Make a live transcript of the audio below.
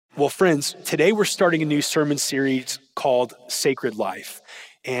Well, friends, today we're starting a new sermon series called Sacred Life.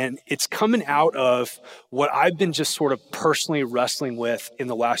 And it's coming out of what I've been just sort of personally wrestling with in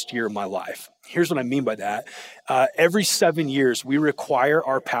the last year of my life. Here's what I mean by that. Every 7 years, we require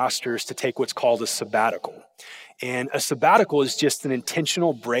our pastors to take what's called a sabbatical. And a sabbatical is just an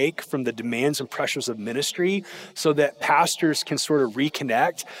intentional break from the demands and pressures of ministry so that pastors can sort of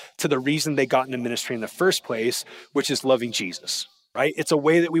reconnect to the reason they got into ministry in the first place, which is loving Jesus. Right? It's a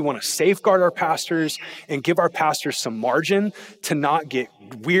way that we want to safeguard our pastors and give our pastors some margin to not get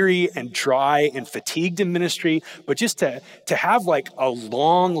weary and dry and fatigued in ministry, but just to have like a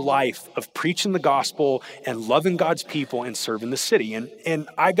long life of preaching the gospel and loving God's people and serving the city. And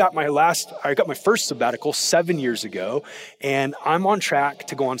I got my first sabbatical 7 years ago, and I'm on track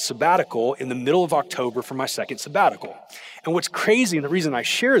to go on sabbatical in the middle of October for my second sabbatical. And what's crazy, and the reason I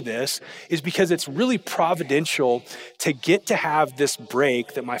share this, is because it's really providential to get to have this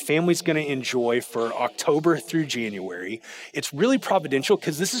break that my family's going to enjoy for October through January. It's really providential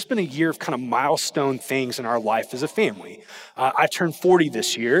because this has been a year of kind of milestone things in our life as a family. I turned 40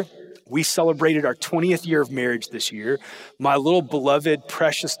 this year. We celebrated our 20th year of marriage this year. My little beloved,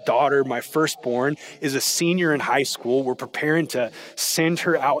 precious daughter, my firstborn, is a senior in high school. We're preparing to send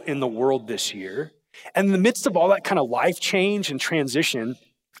her out in the world this year. And in the midst of all that kind of life change and transition,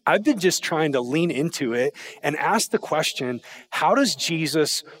 I've been just trying to lean into it and ask the question, how does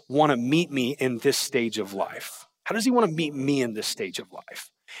Jesus want to meet me in this stage of life? How does he want to meet me in this stage of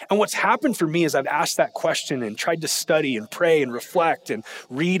life? And what's happened for me is I've asked that question and tried to study and pray and reflect and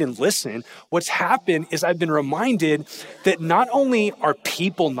read and listen. What's happened is I've been reminded that not only are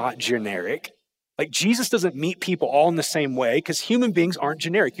people not generic, like Jesus doesn't meet people all in the same way because human beings aren't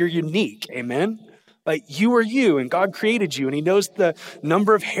generic. You're unique, amen? Like you are you, and God created you, and he knows the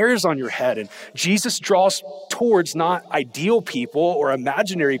number of hairs on your head. And Jesus draws towards not ideal people or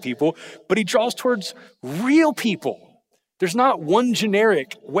imaginary people, but he draws towards real people. There's not one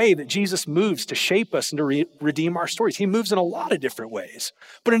generic way that Jesus moves to shape us and to redeem our stories. He moves in a lot of different ways.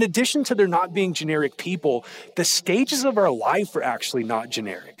 But in addition to there not being generic people, the stages of our life are actually not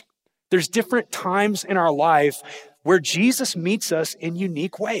generic. There's different times in our life where Jesus meets us in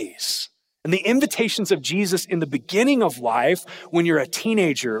unique ways. And the invitations of Jesus in the beginning of life, when you're a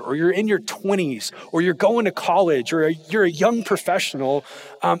teenager or you're in your 20s or you're going to college or you're a young professional,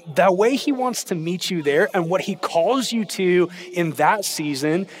 the way he wants to meet you there and what he calls you to in that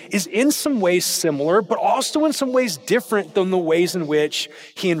season is in some ways similar, but also in some ways different than the ways in which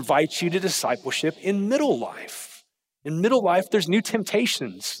he invites you to discipleship in middle life. In middle life, there's new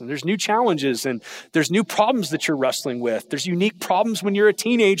temptations, and there's new challenges, and there's new problems that you're wrestling with. There's unique problems when you're a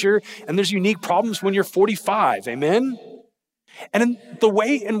teenager, and there's unique problems when you're 45, amen? And in the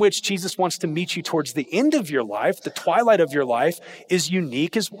way in which Jesus wants to meet you towards the end of your life, the twilight of your life, is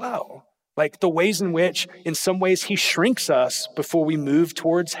unique as well. Like the ways in which, in some ways, he shrinks us before we move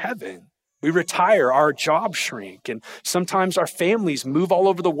towards heaven. We retire, our jobs shrink, and sometimes our families move all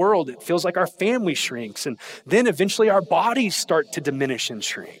over the world. It feels like our family shrinks, and then eventually our bodies start to diminish and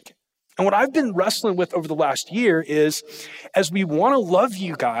shrink. And what I've been wrestling with over the last year is, as we want to love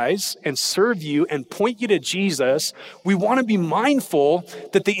you guys and serve you and point you to Jesus, we want to be mindful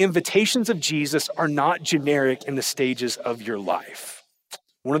that the invitations of Jesus are not generic in the stages of your life.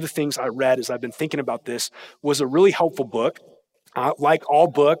 One of the things I read as I've been thinking about this was a really helpful book. Like all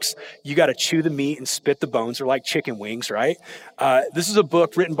books, you got to chew the meat and spit the bones. They're like chicken wings, right? This is a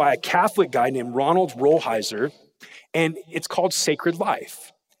book written by a Catholic guy named Ronald Rolheiser, and it's called Sacred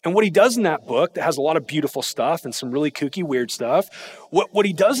Life. And what he does in that book, that has a lot of beautiful stuff and some really kooky, weird stuff, what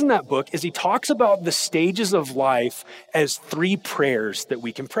he does in that book is he talks about the stages of life as 3 prayers that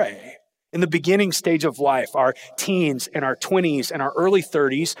we can pray. In the beginning stage of life, our teens and our 20s and our early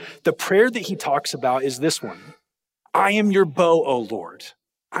 30s, the prayer that he talks about is this one. I am your bow, O Lord.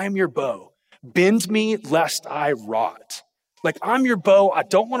 I am your bow. Bend me lest I rot. Like I'm your bow. I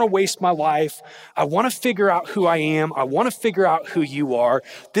don't want to waste my life. I want to figure out who I am. I want to figure out who you are.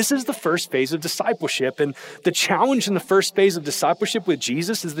 This is the first phase of discipleship. And the challenge in the first phase of discipleship with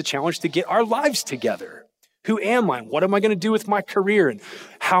Jesus is the challenge to get our lives together. Who am I? What am I going to do with my career? And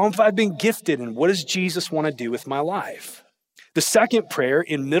how have I been gifted? And what does Jesus want to do with my life? The second prayer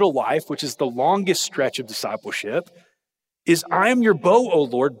in middle life, which is the longest stretch of discipleship, is I am your bow, O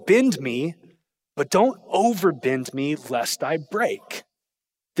Lord, bend me, but don't overbend me lest I break.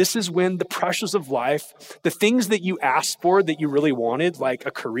 This is when the pressures of life, the things that you asked for that you really wanted, like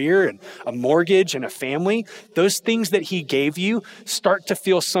a career and a mortgage and a family, those things that he gave you start to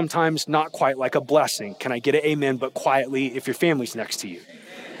feel sometimes not quite like a blessing. Can I get an amen, but quietly if your family's next to you,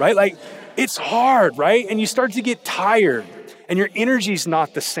 right? Like it's hard, right? And you start to get tired. and your energy's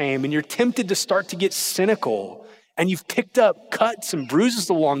not the same, and you're tempted to start to get cynical, and you've picked up cuts and bruises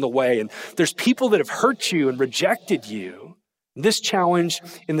along the way, and there's people that have hurt you and rejected you. This challenge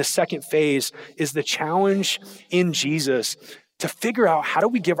in the second phase is the challenge in Jesus to figure out, how do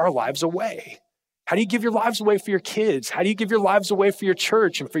we give our lives away? How do you give your lives away for your kids? How do you give your lives away for your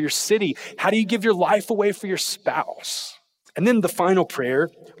church and for your city? How do you give your life away for your spouse? And then the final prayer,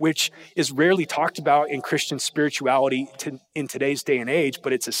 which is rarely talked about in Christian spirituality in today's day and age,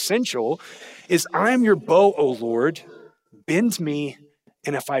 but it's essential, is I am your bow, O Lord, bend me,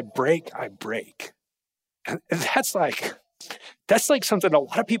 and if I break, I break. And that's like something a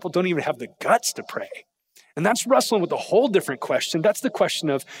lot of people don't even have the guts to pray. And that's wrestling with a whole different question. That's the question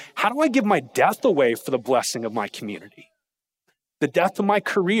of, how do I give my death away for the blessing of my community? The death of my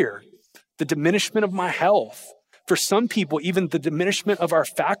career, the diminishment of my health. For some people, even the diminishment of our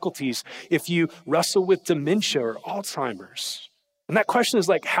faculties if you wrestle with dementia or Alzheimer's. And that question is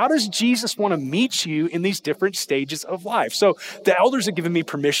like, how does Jesus want to meet you in these different stages of life? So the elders have given me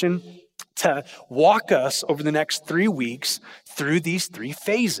permission to walk us over the next 3 weeks through these 3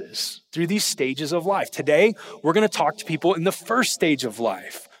 phases, through these stages of life. Today, we're going to talk to people in the first stage of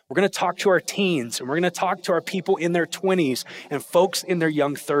life. We're going to talk to our teens, and we're going to talk to our people in their 20s and folks in their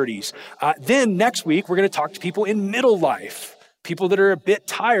young 30s. Then next week, we're going to talk to people in middle life, people that are a bit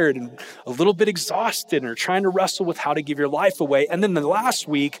tired and a little bit exhausted and are trying to wrestle with how to give your life away. And then the last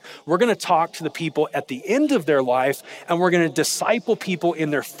week, we're going to talk to the people at the end of their life, and we're going to disciple people in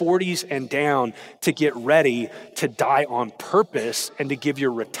their 40s and down to get ready to die on purpose and to give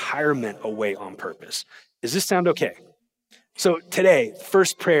your retirement away on purpose. Does this sound okay? So today,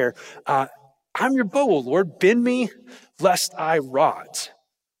 first prayer, I'm your bow, O Lord, bend me lest I rot.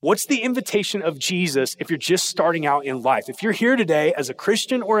 What's the invitation of Jesus if you're just starting out in life? If you're here today as a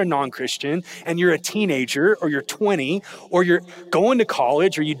Christian or a non-Christian, and you're a teenager, or you're 20, or you're going to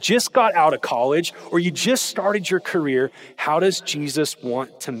college, or you just got out of college, or you just started your career, how does Jesus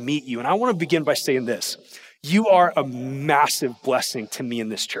want to meet you? And I want to begin by saying this. You are a massive blessing to me in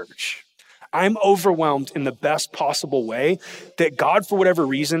this church. I'm overwhelmed in the best possible way that God, for whatever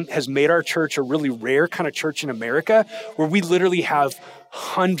reason, has made our church a really rare kind of church in America, where we literally have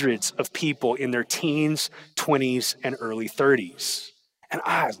hundreds of people in their teens, 20s, and early 30s. And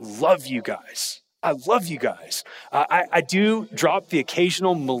I love you guys. I love you guys. I do drop the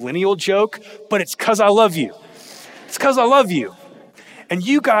occasional millennial joke, but it's because I love you. It's because I love you. And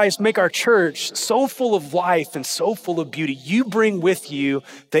you guys make our church so full of life and so full of beauty. You bring with you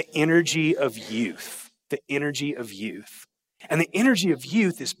the energy of youth, the energy of youth. And the energy of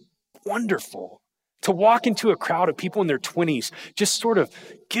youth is wonderful. To walk into a crowd of people in their 20s just sort of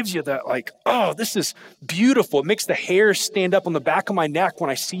gives you that like, oh, this is beautiful. It makes the hair stand up on the back of my neck when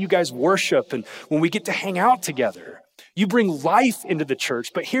I see you guys worship and when we get to hang out together. You bring life into the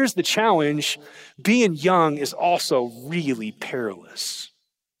church, but here's the challenge. Being young is also really perilous.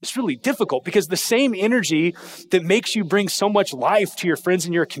 It's really difficult because the same energy that makes you bring so much life to your friends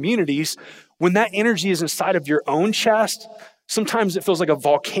and your communities, when that energy is inside of your own chest, sometimes it feels like a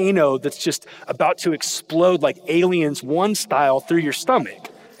volcano that's just about to explode like Aliens 1 style through your stomach,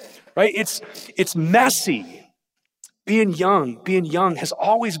 right? It's messy. Being young has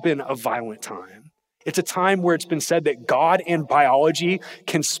always been a violent time. It's a time where it's been said that God and biology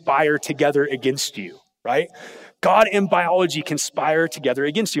conspire together against you, right? God and biology conspire together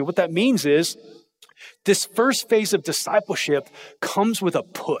against you. What that means is this first phase of discipleship comes with a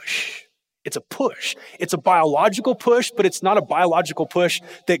push. It's a push. It's a biological push, but it's not a biological push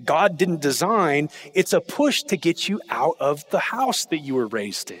that God didn't design. It's a push to get you out of the house that you were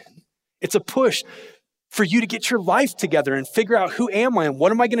raised in. It's a push for you to get your life together and figure out, who am I and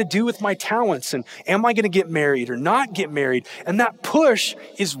what am I going to do with my talents, and am I going to get married or not get married? And that push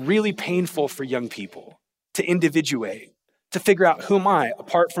is really painful for young people to individuate, to figure out, who am I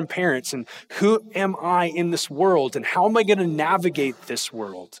apart from parents, and who am I in this world, and how am I going to navigate this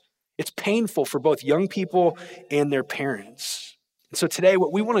world? It's painful for both young people and their parents. And so today,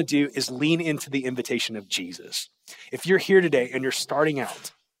 what we want to do is lean into the invitation of Jesus. If you're here today and you're starting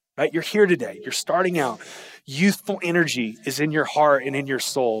out, right? You're here today, you're starting out, youthful energy is in your heart and in your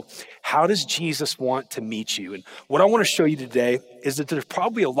soul. How does Jesus want to meet you? And what I want to show you today is that there's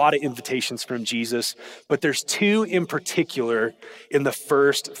probably a lot of invitations from Jesus, but there's 2 in particular in the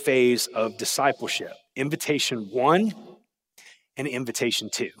first phase of discipleship. Invitation 1 and invitation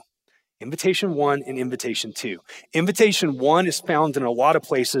 2. Invitation 1 and invitation 2. Invitation 1 is found in a lot of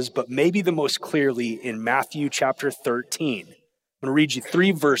places, but maybe the most clearly in Matthew chapter 13. I'm going to read you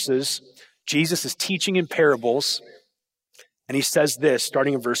 3 verses. Jesus is teaching in parables, and he says this,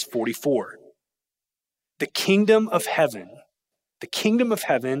 starting in verse 44. The kingdom of heaven The kingdom of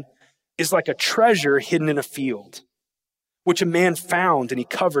heaven is like a treasure hidden in a field, which a man found and he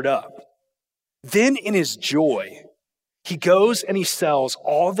covered up. Then in his joy, he goes and he sells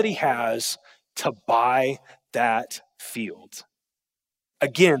all that he has to buy that field.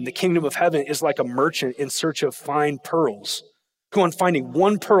 Again, the kingdom of heaven is like a merchant in search of fine pearls, who on finding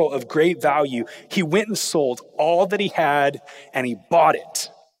one pearl of great value, he went and sold all that he had and he bought it.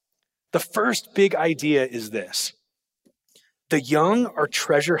 The first big idea is this: the young are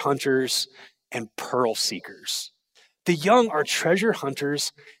treasure hunters and pearl seekers. The young are treasure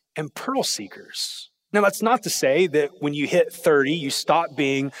hunters and pearl seekers. Now, that's not to say that when you hit 30, you stop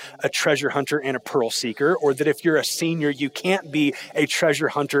being a treasure hunter and a pearl seeker, or that if you're a senior, you can't be a treasure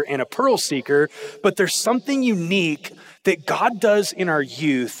hunter and a pearl seeker. But there's something unique that God does in our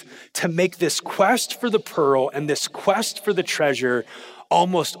youth to make this quest for the pearl and this quest for the treasure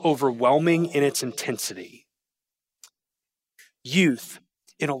almost overwhelming in its intensity. Youth,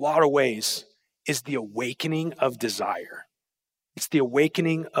 in a lot of ways, is the awakening of desire. It's the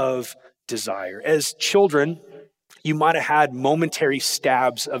awakening of desire. As children, you might have had momentary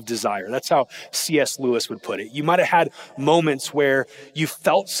stabs of desire. That's how C.S. Lewis would put it. You might have had moments where you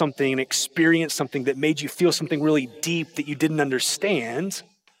felt something and experienced something that made you feel something really deep that you didn't understand.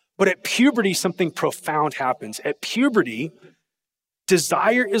 But at puberty, something profound happens. At puberty,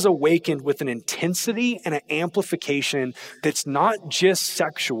 desire is awakened with an intensity and an amplification that's not just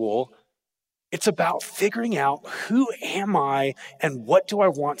sexual. It's about figuring out, who am I and what do I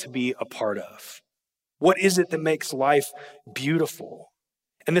want to be a part of? What is it that makes life beautiful?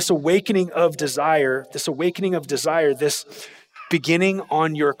 And this awakening of desire, this beginning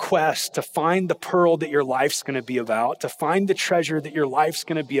on your quest to find the pearl that your life's going to be about, to find the treasure that your life's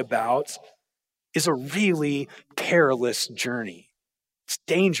going to be about, is a really perilous journey. It's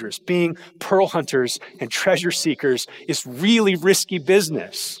dangerous. Being pearl hunters and treasure seekers is really risky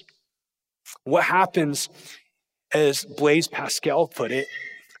business. What happens, as Blaise Pascal put it,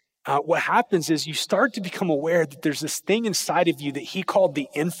 what happens is you start to become aware that there's this thing inside of you that he called the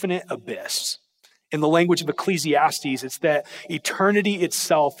infinite abyss. In the language of Ecclesiastes, it's that eternity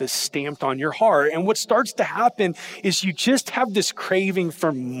itself is stamped on your heart. And what starts to happen is you just have this craving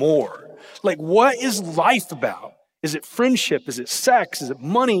for more. Like, what is life about? Is it friendship? Is it sex? Is it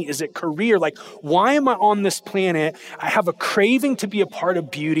money? Is it career? Like, why am I on this planet? I have a craving to be a part of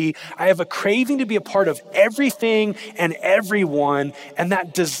beauty. I have a craving to be a part of everything and everyone. And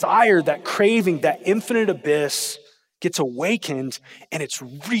that desire, that craving, that infinite abyss gets awakened, and it's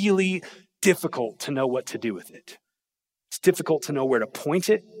really difficult to know what to do with it. It's difficult to know where to point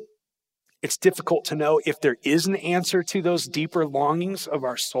it. It's difficult to know if there is an answer to those deeper longings of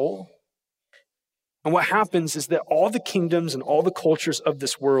our soul. And what happens is that all the kingdoms and all the cultures of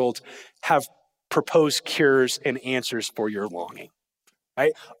this world have proposed cures and answers for your longing,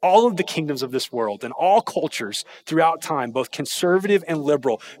 right? All of the kingdoms of this world and all cultures throughout time, both conservative and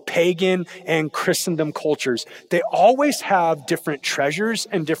liberal, pagan and Christendom cultures, they always have different treasures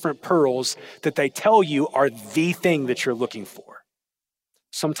and different pearls that they tell you are the thing that you're looking for.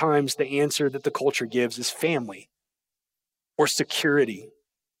 Sometimes the answer that the culture gives is family or security,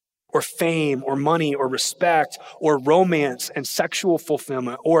 or fame, or money, or respect, or romance and sexual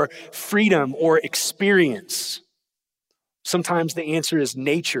fulfillment, or freedom, or experience. Sometimes the answer is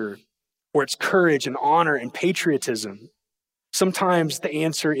nature, or it's courage and honor and patriotism. Sometimes the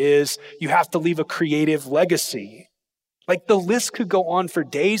answer is you have to leave a creative legacy. Like, the list could go on for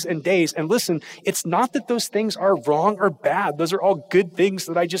days and days. And listen, it's not that those things are wrong or bad. Those are all good things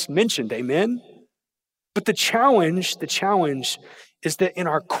that I just mentioned, amen? But the challenge is that in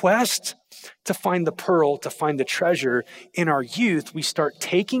our quest to find the pearl, to find the treasure, in our youth, we start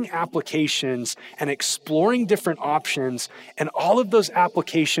taking applications and exploring different options, and all of those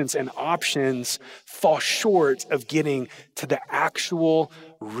applications and options fall short of getting to the actual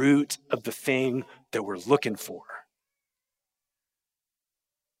root of the thing that we're looking for.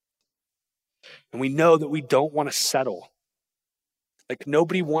 And we know that we don't want to settle. Like,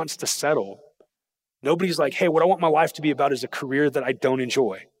 nobody wants to settle. Nobody's like, hey, what I want my life to be about is a career that I don't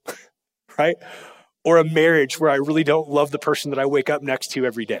enjoy, right? Or a marriage where I really don't love the person that I wake up next to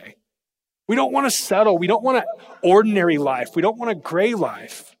every day. We don't want to settle. We don't want an ordinary life. We don't want a gray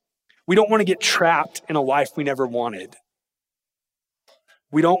life. We don't want to get trapped in a life we never wanted.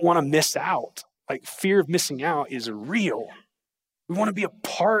 We don't want to miss out. Like, fear of missing out is real. We want to be a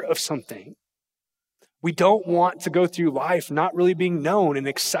part of something. We don't want to go through life not really being known and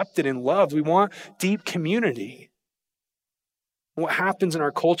accepted and loved. We want deep community. What happens in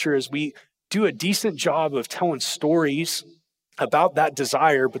our culture is we do a decent job of telling stories about that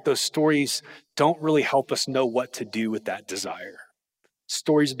desire, but those stories don't really help us know what to do with that desire.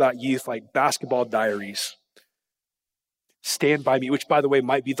 stories about youth like Basketball Diaries, Stand By Me, which by the way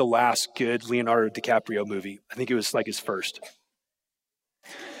might be the last good Leonardo DiCaprio movie. I think it was like his first.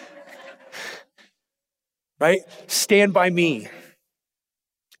 Right? Stand By Me,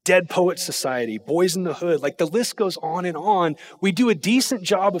 Dead Poets Society, Boys in the Hood, like the list goes on and on. We do a decent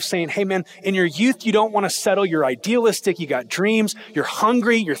job of saying, hey man, in your youth, you don't want to settle. You're idealistic. You got dreams. You're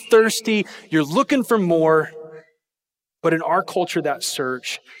hungry. You're thirsty. You're looking for more. But in our culture, that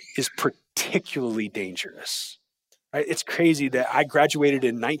search is particularly dangerous. Right? It's crazy that I graduated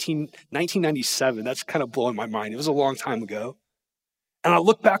in 1997. That's kind of blowing my mind. It was a long time ago. And I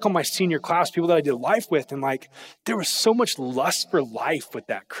look back on my senior class, people that I did life with, and like, there was so much lust for life with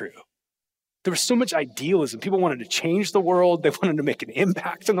that crew. There was so much idealism. People wanted to change the world. They wanted to make an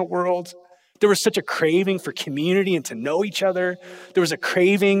impact in the world. There was such a craving for community and to know each other. There was a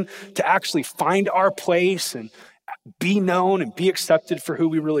craving to actually find our place and be known and be accepted for who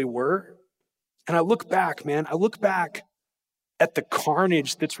we really were. And I look back, man, at the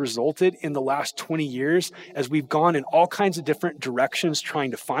carnage that's resulted in the last 20 years as we've gone in all kinds of different directions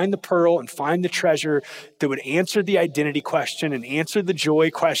trying to find the pearl and find the treasure that would answer the identity question and answer the joy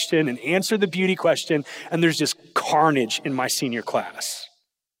question and answer the beauty question. And there's just carnage in my senior class.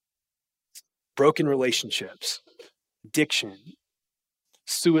 Broken relationships, addiction,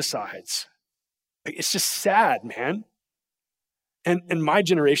 suicides. It's just sad, man. And my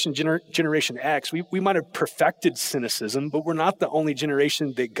generation, Generation X, we might have perfected cynicism, but we're not the only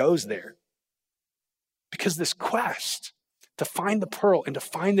generation that goes there. Because this quest to find the pearl and to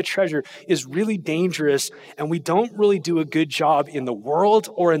find the treasure is really dangerous, and we don't really do a good job in the world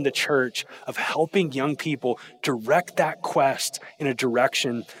or in the church of helping young people direct that quest in a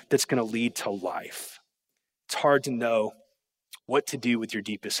direction that's going to lead to life. It's hard to know what to do with your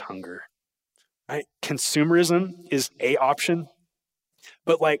deepest hunger. Right? Consumerism is an option.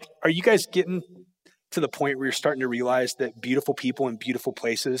 But like, are you guys getting to the point where you're starting to realize that beautiful people in beautiful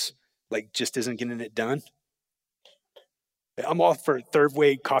places, like, just isn't getting it done? I'm all for third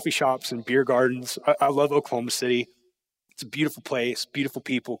wave coffee shops and beer gardens. I love Oklahoma City. It's a beautiful place, beautiful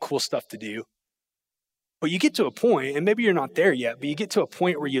people, cool stuff to do. But you get to a point, and maybe you're not there yet, but you get to a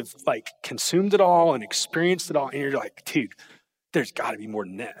point where you've like consumed it all and experienced it all, and you're like, dude, there's got to be more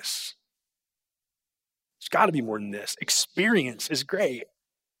than this. There's got to be more than this. Experience is great.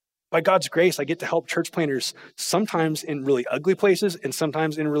 By God's grace, I get to help church planters sometimes in really ugly places and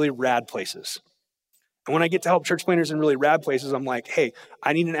sometimes in really rad places. And when I get to help church planters in really rad places, I'm like, hey,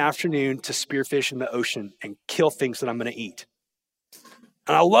 I need an afternoon to spearfish in the ocean and kill things that I'm going to eat.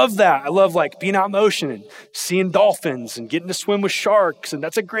 And I love that. I love like being out in the ocean and seeing dolphins and getting to swim with sharks. And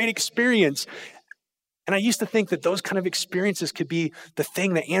that's a great experience. And I used to think that those kind of experiences could be the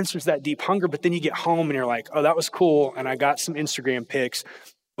thing that answers that deep hunger. But then you get home and you're like, oh, that was cool. And I got some Instagram pics,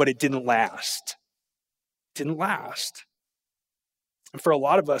 but it didn't last. It didn't last. And for a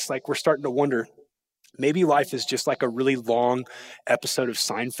lot of us, like, we're starting to wonder, maybe life is just like a really long episode of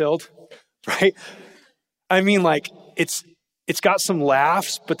Seinfeld, right? I mean, like, it's got some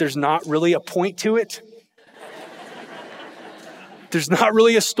laughs, but there's not really a point to it. There's not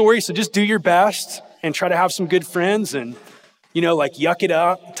really a story, so just do your best and try to have some good friends and, like, yuck it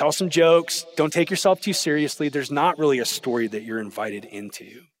up, tell some jokes, don't take yourself too seriously. There's not really a story that you're invited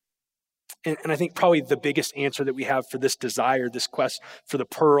into. And I think probably the biggest answer that we have for this desire, this quest for the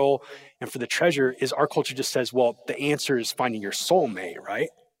pearl and for the treasure, is our culture just says, well, the answer is finding your soulmate, right?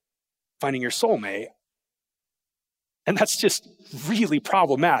 Finding your soulmate. And that's just really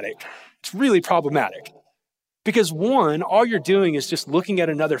problematic. It's really problematic. Because one, all you're doing is just looking at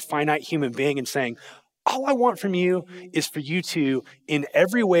another finite human being and saying, all I want from you is for you to, in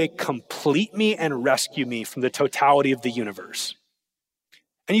every way, complete me and rescue me from the totality of the universe.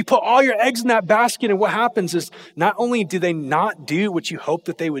 And you put all your eggs in that basket, and what happens is not only do they not do what you hope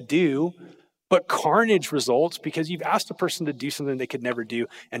that they would do, but carnage results because you've asked a person to do something they could never do,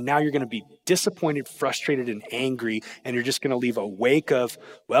 and now you're going to be disappointed, frustrated, and angry, and you're just going to leave a wake of,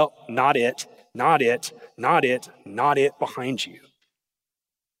 well, not it behind you.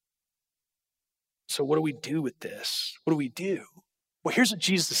 So what do we do with this? What do we do? Well, here's what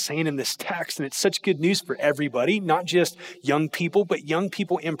Jesus is saying in this text, and it's such good news for everybody, not just young people, but young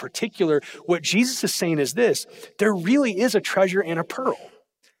people in particular. What Jesus is saying is this: there really is a treasure and a pearl.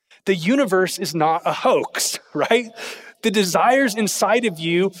 The universe is not a hoax, right? The desires inside of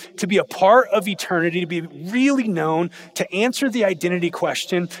you to be a part of eternity, to be really known, to answer the identity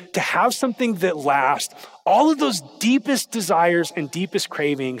question, to have something that lasts, all of those deepest desires and deepest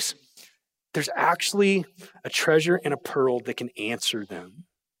cravings, there's actually a treasure and a pearl that can answer them.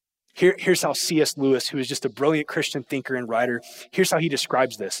 Here's how C.S. Lewis, who is just a brilliant Christian thinker and writer, here's how he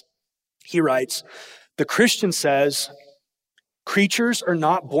describes this. He writes, "The Christian says, creatures are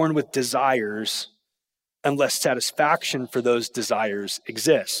not born with desires unless satisfaction for those desires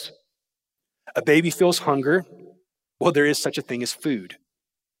exists. A baby feels hunger. Well, there is such a thing as food.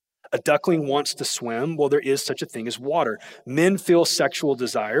 A duckling wants to swim. Well, there is such a thing as water. Men feel sexual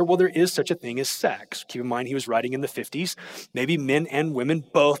desire. Well, there is such a thing as sex." Keep in mind, he was writing in the 50s. Maybe men and women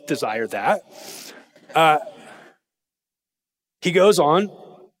both desire that. He goes on,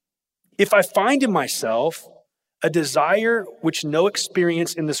 "If I find in myself a desire which no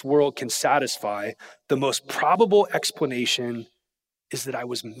experience in this world can satisfy, the most probable explanation is that I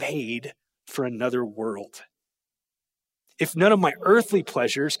was made for another world. If none of my earthly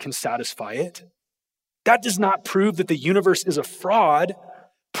pleasures can satisfy it, that does not prove that the universe is a fraud.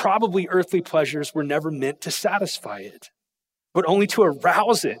 Probably earthly pleasures were never meant to satisfy it, but only to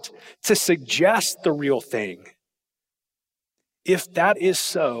arouse it, to suggest the real thing. If that is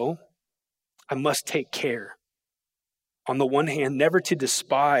so, I must take care, on the one hand, never to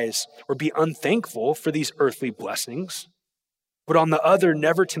despise or be unthankful for these earthly blessings, but on the other,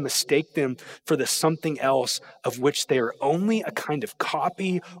 never to mistake them for the something else of which they are only a kind of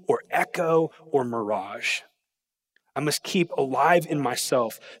copy or echo or mirage. I must keep alive in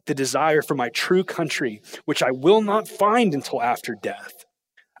myself the desire for my true country, which I will not find until after death.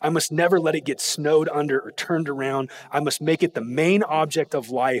 I must never let it get snowed under or turned around. I must make it the main object of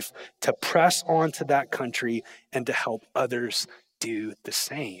life to press on to that country and to help others do the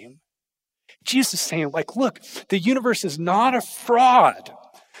same." Jesus is saying, look, the universe is not a fraud.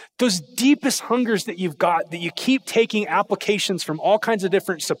 Those deepest hungers that you've got, that you keep taking applications from all kinds of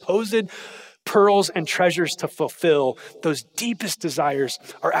different supposed pearls and treasures to fulfill, those deepest desires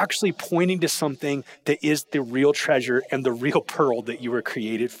are actually pointing to something that is the real treasure and the real pearl that you were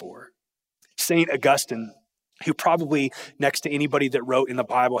created for. St. Augustine, who probably next to anybody that wrote in the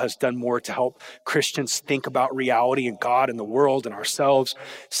Bible has done more to help Christians think about reality and God and the world and ourselves.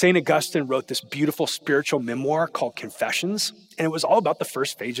 St. Augustine wrote this beautiful spiritual memoir called Confessions, and it was all about the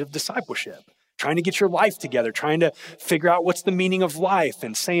first phase of discipleship. Trying to get your life together, trying to figure out what's the meaning of life,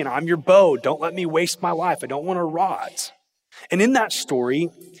 and saying, I'm your bow, don't let me waste my life, I don't want to rot. And in that story,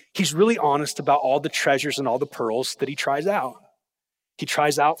 he's really honest about all the treasures and all the pearls that he tries out. He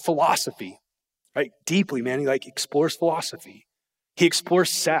tries out philosophy, right? Deeply, man, he explores philosophy. He explores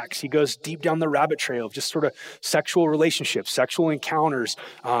sex. He goes deep down the rabbit trail of just sort of sexual relationships, sexual encounters,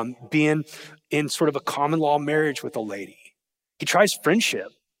 being in sort of a common law marriage with a lady. He tries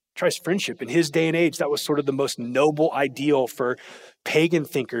friendship. In his day and age, that was sort of the most noble ideal for pagan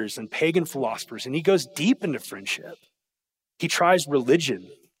thinkers and pagan philosophers. And he goes deep into friendship. He tries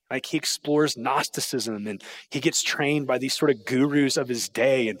religion. He explores Gnosticism, and he gets trained by these sort of gurus of his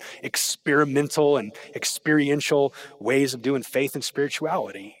day and experimental and experiential ways of doing faith and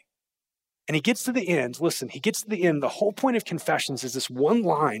spirituality. And he gets to the end. Listen, he gets to the end. The whole point of Confessions is this one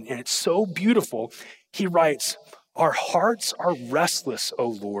line, and it's so beautiful. He writes, "Our hearts are restless, O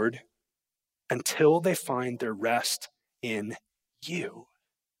Lord, until they find their rest in you."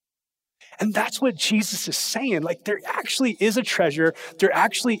 And that's what Jesus is saying. There actually is a treasure. There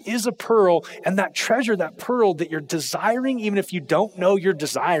actually is a pearl. And that treasure, that pearl that you're desiring, even if you don't know you're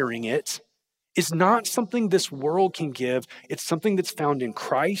desiring it, is not something this world can give. It's something that's found in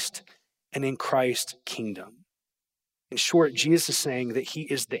Christ and in Christ's kingdom. In short, Jesus is saying that he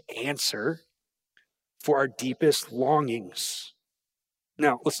is the answer for our deepest longings.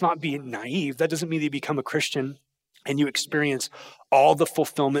 Now, let's not be naive. That doesn't mean that you become a Christian and you experience all the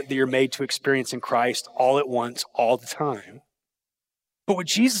fulfillment that you're made to experience in Christ all at once, all the time. But what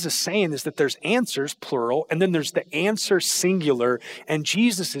Jesus is saying is that there's answers, plural, and then there's the answer, singular, and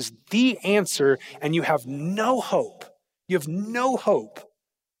Jesus is the answer, and you have no hope. You have no hope.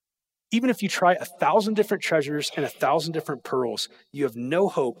 Even if you try 1,000 different treasures and 1,000 different pearls, you have no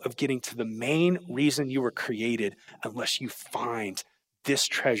hope of getting to the main reason you were created unless you find this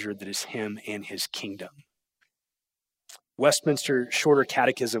treasure that is him and his kingdom. Westminster Shorter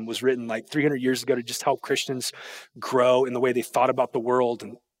Catechism was written 300 years ago to just help Christians grow in the way they thought about the world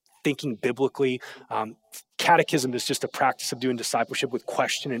and thinking biblically. Catechism is just a practice of doing discipleship with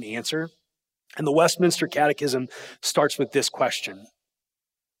question and answer. And the Westminster Catechism starts with this question: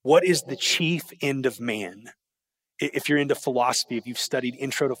 what is the chief end of man? If you're into philosophy, if you've studied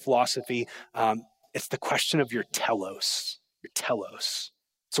Intro to Philosophy, it's the question of your telos. Your telos.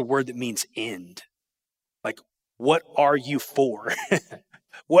 It's a word that means end. What are you for?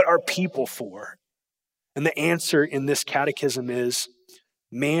 What are people for? And the answer in this catechism is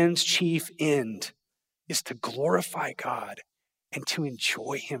man's chief end is to glorify God and to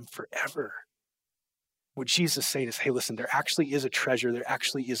enjoy him forever. What Jesus is saying is, hey, listen, there actually is a treasure, there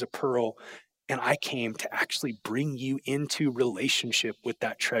actually is a pearl, and I came to actually bring you into relationship with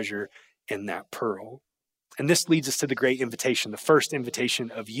that treasure and that pearl. And this leads us to the great invitation, the first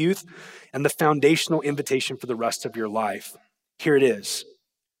invitation of youth and the foundational invitation for the rest of your life. Here it is.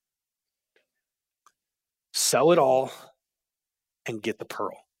 Sell it all and get the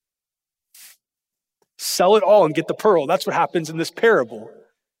pearl. Sell it all and get the pearl. That's what happens in this parable.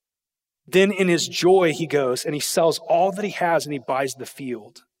 Then in his joy, he goes and he sells all that he has and he buys the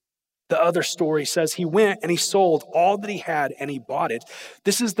field. The other story says he went and he sold all that he had and he bought it.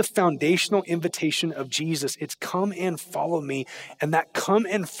 This is the foundational invitation of Jesus. It's come and follow me. And that come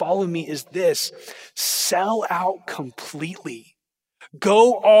and follow me is this: sell out completely.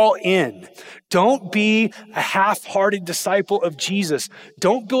 Go all in. Don't be a half-hearted disciple of Jesus.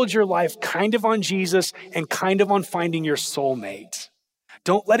 Don't build your life kind of on Jesus and kind of on finding your soulmate.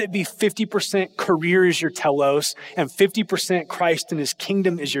 Don't let it be 50% career is your telos and 50% Christ and his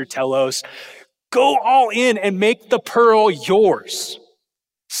kingdom is your telos. Go all in and make the pearl yours.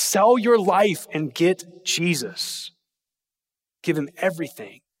 Sell your life and get Jesus. Give him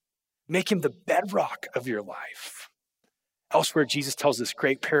everything. Make him the bedrock of your life. Elsewhere, Jesus tells this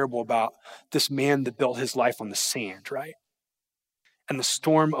great parable about this man that built his life on the sand, right? And the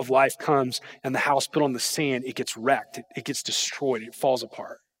storm of life comes and the house built on the sand, it gets wrecked, it gets destroyed, it falls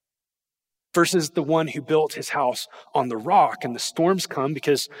apart. Versus the one who built his house on the rock, and the storms come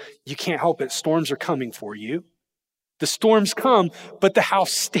because you can't help it. Storms are coming for you. The storms come, but the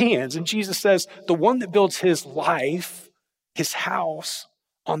house stands. And Jesus says the one that builds his life, his house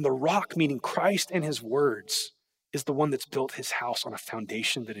on the rock, meaning Christ and his words, is the one that's built his house on a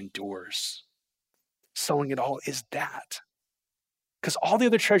foundation that endures. Selling it all is that. Because all the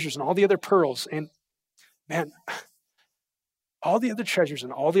other treasures and all the other pearls, and man, all the other treasures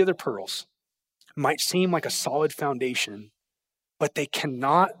and all the other pearls might seem like a solid foundation, but they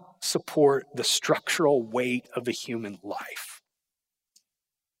cannot support the structural weight of the human life.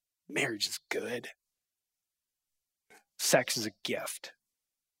 Marriage is good. Sex is a gift.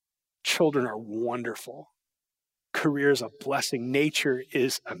 Children are wonderful. Career is a blessing. Nature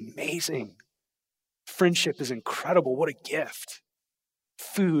is amazing. Friendship is incredible. What a gift.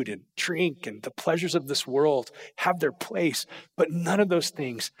 Food and drink and the pleasures of this world have their place, but none of those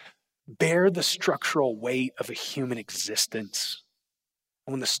things bear the structural weight of a human existence.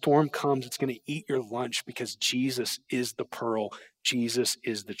 And when the storm comes, it's going to eat your lunch because Jesus is the pearl. Jesus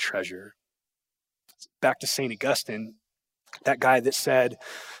is the treasure. Back to St. Augustine, that guy that said,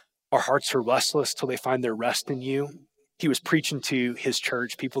 our hearts are restless till they find their rest in you. He was preaching to his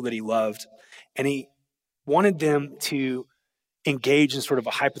church, people that he loved, and he wanted them to engage in sort of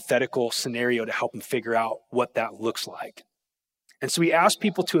a hypothetical scenario to help him figure out what that looks like. And so he asked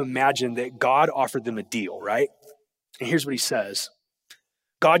people to imagine that God offered them a deal, right? And here's what he says.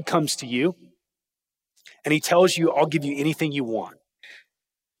 God comes to you and he tells you, I'll give you anything you want.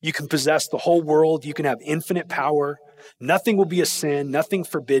 You can possess the whole world. You can have infinite power. Nothing will be a sin, nothing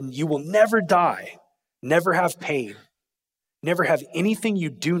forbidden. You will never die, never have pain, never have anything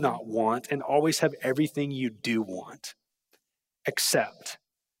you do not want, and always have everything you do want. Except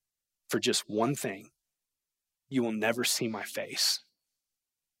for just one thing, you will never see my face.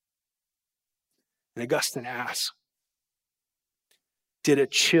 And Augustine asks, did a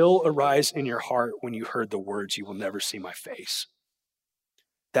chill arise in your heart when you heard the words, you will never see my face?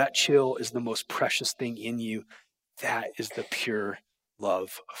 That chill is the most precious thing in you. That is the pure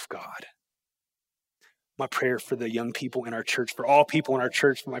love of God. My prayer for the young people in our church, for all people in our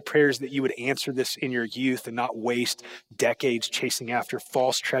church, my prayer is that you would answer this in your youth and not waste decades chasing after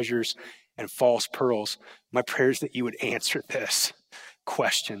false treasures and false pearls. My prayer is that you would answer this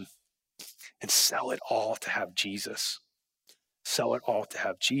question and sell it all to have Jesus. Sell it all to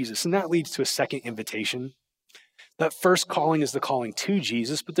have Jesus. And that leads to a second invitation. That first calling is the calling to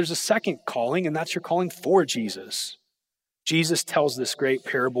Jesus, but there's a second calling, and that's your calling for Jesus. Jesus tells this great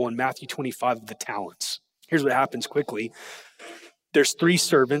parable in Matthew 25 of the talents. Here's what happens quickly. There's 3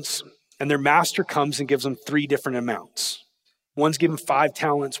 servants, and their master comes and gives them 3 different amounts. One's given 5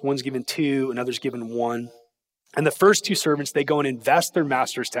 talents, one's given 2, another's given 1. And the first 2 servants, they go and invest their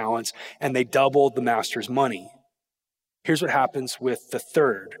master's talents, and they double the master's money. Here's what happens with the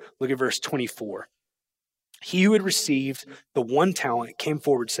third. Look at verse 24. He who had received the 1 talent came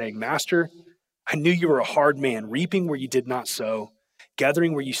forward saying, Master, I knew you were a hard man, reaping where you did not sow,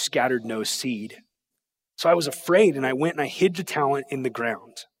 gathering where you scattered no seed. So I was afraid, and I went and I hid the talent in the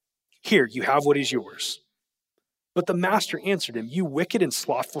ground. Here, you have what is yours. But the master answered him, You wicked and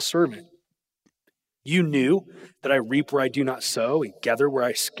slothful servant. You knew that I reap where I do not sow and gather where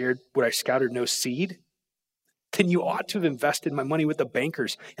I scattered no seed. Then you ought to have invested my money with the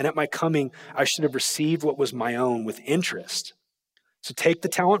bankers, and at my coming I should have received what was my own with interest. So take the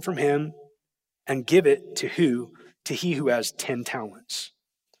talent from him and give it to who? To he who has 10 talents.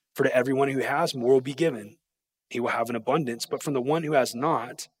 For to everyone who has, more will be given. He will have an abundance, but from the one who has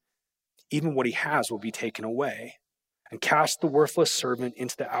not, even what he has will be taken away. And cast the worthless servant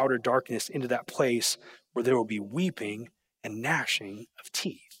into the outer darkness, into that place where there will be weeping and gnashing of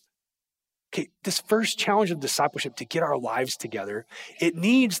teeth. Okay, this first challenge of discipleship, to get our lives together, it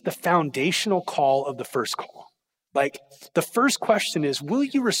needs the foundational call of the first call. Like, the first question is, will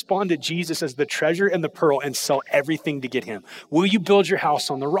you respond to Jesus as the treasure and the pearl and sell everything to get him? Will you build your house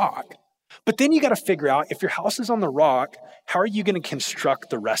on the rock? But then you got to figure out, if your house is on the rock, how are you going to construct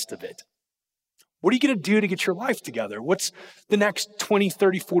the rest of it? What are you going to do to get your life together? What's the next 20,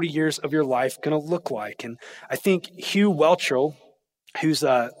 30, 40 years of your life going to look like? And I think Hugh Welchel, who's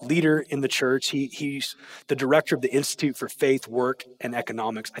a leader in the church, he's the director of the Institute for Faith, Work, and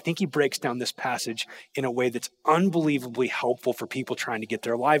Economics. I think he breaks down this passage in a way that's unbelievably helpful for people trying to get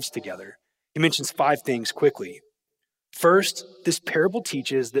their lives together. He mentions 5 things quickly. First, this parable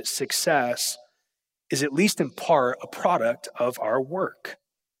teaches that success is, at least in part, a product of our work.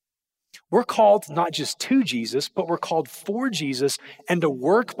 We're called not just to Jesus, but we're called for Jesus and to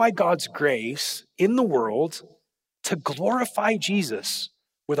work by God's grace in the world to glorify Jesus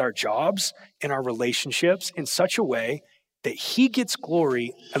with our jobs and our relationships in such a way that he gets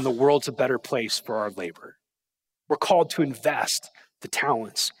glory and the world's a better place for our labor. We're called to invest the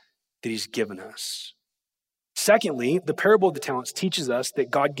talents that he's given us. Secondly, the parable of the talents teaches us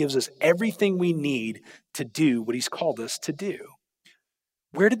that God gives us everything we need to do what he's called us to do.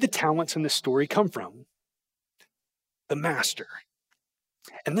 Where did the talents in this story come from? The master.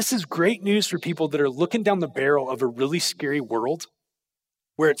 And this is great news for people that are looking down the barrel of a really scary world,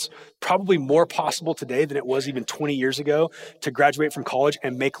 where it's probably more possible today than it was even 20 years ago to graduate from college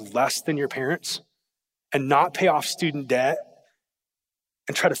and make less than your parents and not pay off student debt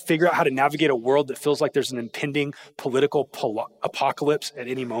and try to figure out how to navigate a world that feels like there's an impending political apocalypse at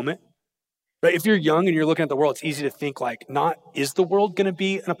any moment. Right? If you're young and you're looking at the world, it's easy to think like, not is the world going to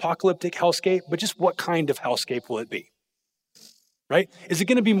be an apocalyptic hellscape, but just what kind of hellscape will it be? Right? Is it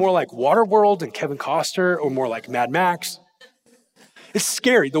going to be more like Waterworld and Kevin Costner, or more like Mad Max? It's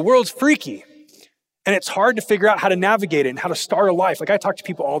scary. The world's freaky. And it's hard to figure out how to navigate it and how to start a life. Like, I talk to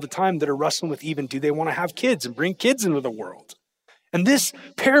people all the time that are wrestling with, even, do they want to have kids and bring kids into the world? And this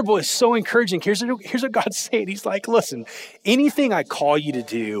parable is so encouraging. Here's what God's saying. He's like, listen, anything I call you to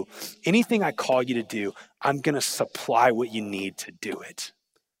do, I'm going to supply what you need to do it.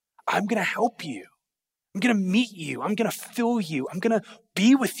 I'm going to help you. I'm going to meet you. I'm going to fill you. I'm going to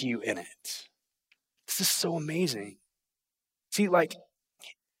be with you in it. This is so amazing. See, like,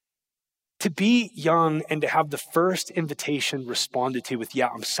 to be young and to have the first invitation responded to with, yeah,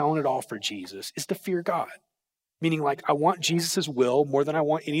 I'm selling it all for Jesus, is to fear God. Meaning, like, I want Jesus' will more than I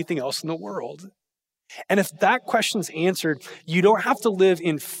want anything else in the world. And if that question's answered, you don't have to live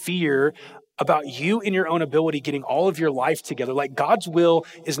in fear about you and your own ability getting all of your life together. Like, God's will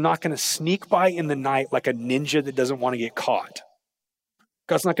is not going to sneak by in the night like a ninja that doesn't want to get caught.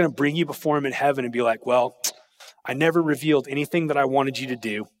 God's not going to bring you before him in heaven and be like, well, I never revealed anything that I wanted you to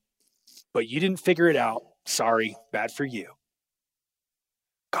do, but you didn't figure it out. Sorry, bad for you.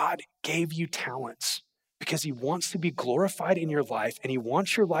 God gave you talents because he wants to be glorified in your life, and he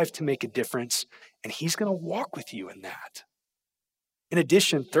wants your life to make a difference, and he's going to walk with you in that. In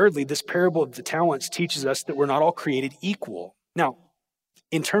addition, thirdly, this parable of the talents teaches us that we're not all created equal. Now,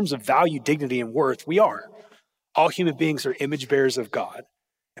 in terms of value, dignity, and worth, we are. All human beings are image bearers of God,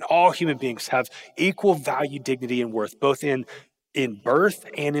 and all human beings have equal value, dignity, and worth, both in birth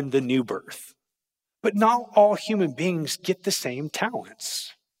and in the new birth. But not all human beings get the same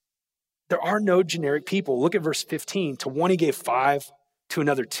talents. There are no generic people. Look at verse 15. To one he gave 5, to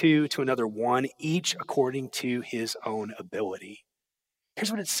another 2, to another 1, each according to his own ability. Here's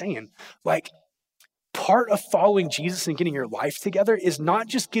what it's saying. Like, part of following Jesus and getting your life together is not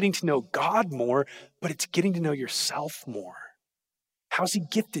just getting to know God more, but it's getting to know yourself more. How's he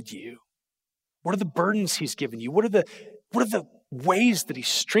gifted you? What are the burdens he's given you? What are the ways that he's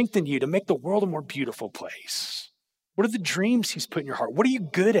strengthened you to make the world a more beautiful place? What are the dreams he's put in your heart? What are you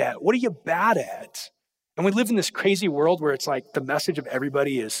good at? What are you bad at? And we live in this crazy world where it's like the message of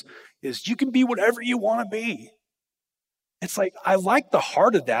everybody is you can be whatever you want to be. It's like, I like the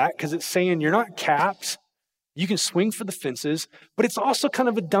heart of that because it's saying you're not capped. You can swing for the fences, but it's also kind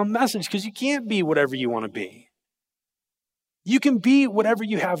of a dumb message because you can't be whatever you want to be. You can be whatever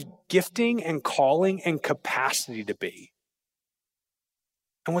you have gifting and calling and capacity to be.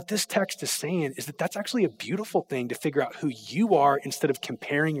 And what this text is saying is that that's actually a beautiful thing to figure out who you are instead of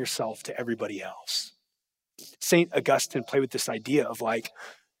comparing yourself to everybody else. St. Augustine played with this idea of like,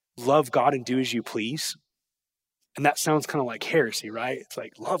 love God and do as you please. And that sounds kind of like heresy, right? It's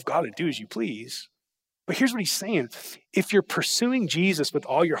like, love God and do as you please. But here's what he's saying. If you're pursuing Jesus with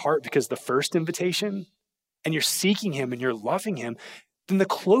all your heart because the first invitation, and you're seeking him and you're loving him, then the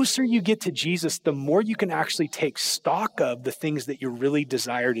closer you get to Jesus, the more you can actually take stock of the things that you really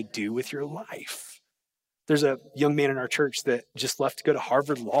desire to do with your life. There's a young man in our church that just left to go to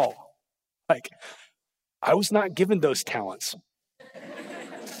Harvard Law. Like, I was not given those talents,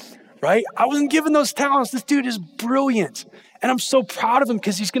 right? I wasn't given those talents. This dude is brilliant. And I'm so proud of him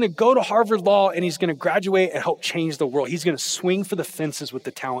because he's going to go to Harvard Law and he's going to graduate and help change the world. He's going to swing for the fences with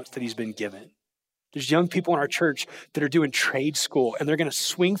the talents that he's been given. There's young people in our church that are doing trade school, and they're going to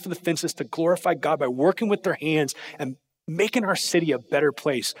swing for the fences to glorify God by working with their hands and making our city a better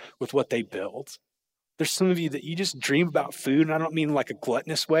place with what they build. There's some of you that you just dream about food, and I don't mean like a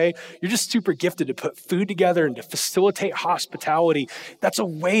gluttonous way. You're just super gifted to put food together and to facilitate hospitality. That's a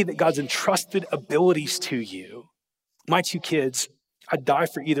way that God's entrusted abilities to you. My two kids, I'd die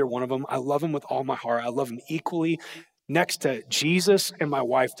for either one of them. I love them with all my heart. I love them equally. Next to Jesus and my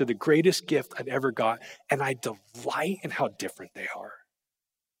wife, they're the greatest gift I've ever got, and I delight in how different they are.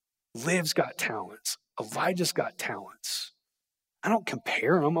 Liv's got talents. Elijah's got talents. I don't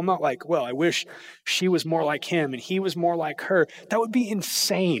compare them. I'm not like, well, I wish she was more like him and he was more like her. That would be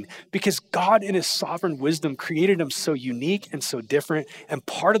insane because God in his sovereign wisdom created them so unique and so different. And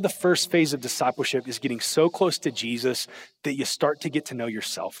part of the first phase of discipleship is getting so close to Jesus that you start to get to know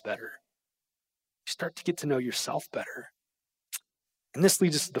yourself better. You start to get to know yourself better. And this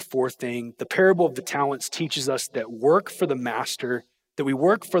leads us to the fourth thing. The parable of the talents teaches us that we work for the master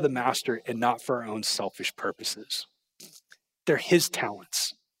and not for our own selfish purposes. They're his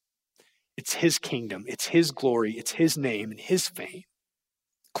talents. It's his kingdom. It's his glory. It's his name and his fame.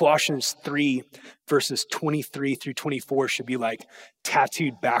 Colossians 3 verses 23 through 24 should be like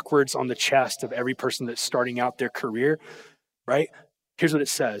tattooed backwards on the chest of every person that's starting out their career, right? Here's what it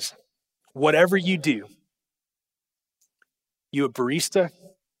says. Whatever you do, you a barista,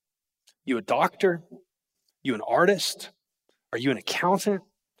 you a doctor, you an artist, are you an accountant?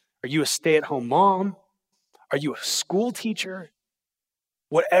 Are you a stay-at-home mom? Are you a school teacher?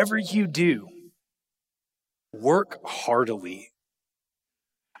 Whatever you do, work heartily.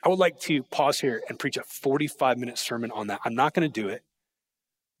 I would like to pause here and preach a 45-minute sermon on that. I'm not going to do it.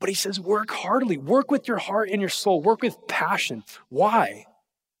 But he says, work heartily. Work with your heart and your soul. Work with passion. Why?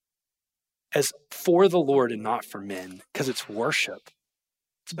 As for the Lord and not for men, because it's worship.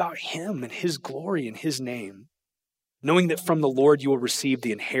 It's about him and his glory and his name. Knowing that from the Lord you will receive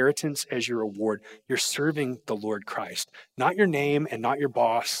the inheritance as your reward. You're serving the Lord Christ. Not your name and not your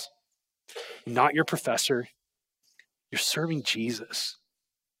boss, not your professor. You're serving Jesus.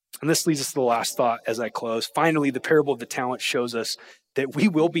 And this leads us to the last thought as I close. Finally, the parable of the talent shows us that we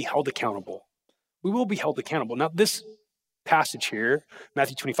will be held accountable. We will be held accountable. Now, this passage here,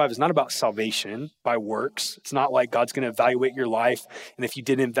 Matthew 25, is not about salvation by works. It's not like God's going to evaluate your life. And if you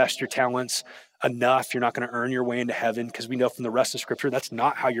didn't invest your talents enough, you're not going to earn your way into heaven, because we know from the rest of Scripture, that's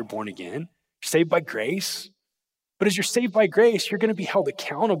not how you're born again. You're saved by grace. But as you're saved by grace, you're going to be held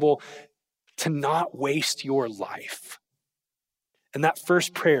accountable to not waste your life. And that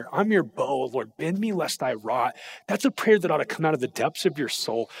first prayer, I'm your bow, Lord, bend me lest I rot. That's a prayer that ought to come out of the depths of your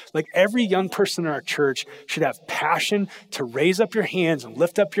soul. Like every young person in our church should have passion to raise up your hands and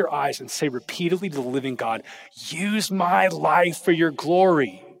lift up your eyes and say repeatedly to the living God, use my life for your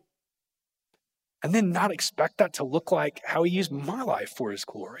glory. And then not expect that to look like how he used my life for his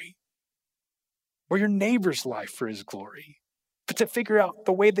glory or your neighbor's life for his glory, but to figure out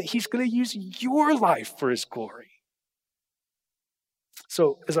the way that he's going to use your life for his glory.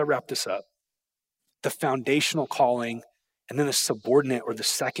 So as I wrap this up, the foundational calling and then the subordinate or the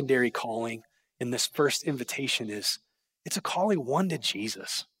secondary calling in this first invitation is, it's a calling one to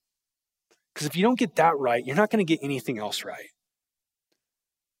Jesus. Because if you don't get that right, you're not going to get anything else right.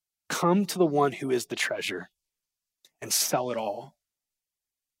 Come to the one who is the treasure and sell it all.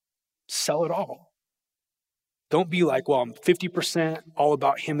 Sell it all. Don't be like, well, I'm 50% all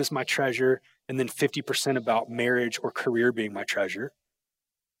about him as my treasure and then 50% about marriage or career being my treasure.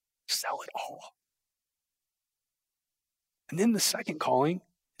 Sell it all. And then the second calling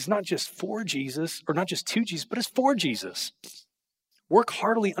is not just for Jesus, or not just to Jesus, but it's for Jesus. Work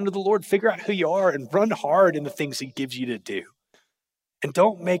heartily under the Lord, figure out who you are, and run hard in the things he gives you to do. And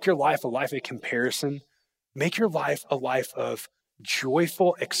don't make your life a life of comparison, Make your life a life of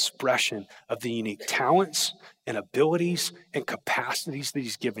joyful expression of the unique talents and abilities and capacities that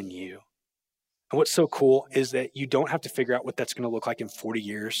he's given you. And what's so cool is that you don't have to figure out what that's going to look like in 40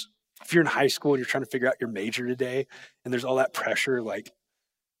 years. If you're in high school and you're trying to figure out your major today and there's all that pressure, like,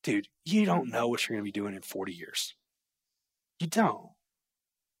 dude, you don't know what you're going to be doing in 40 years. You don't.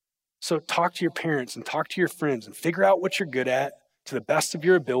 So talk to your parents and talk to your friends and figure out what you're good at to the best of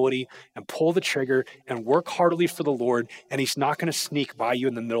your ability and pull the trigger and work heartily for the Lord. And he's not going to sneak by you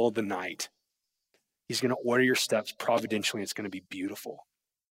in the middle of the night. He's going to order your steps providentially. It's going to be beautiful.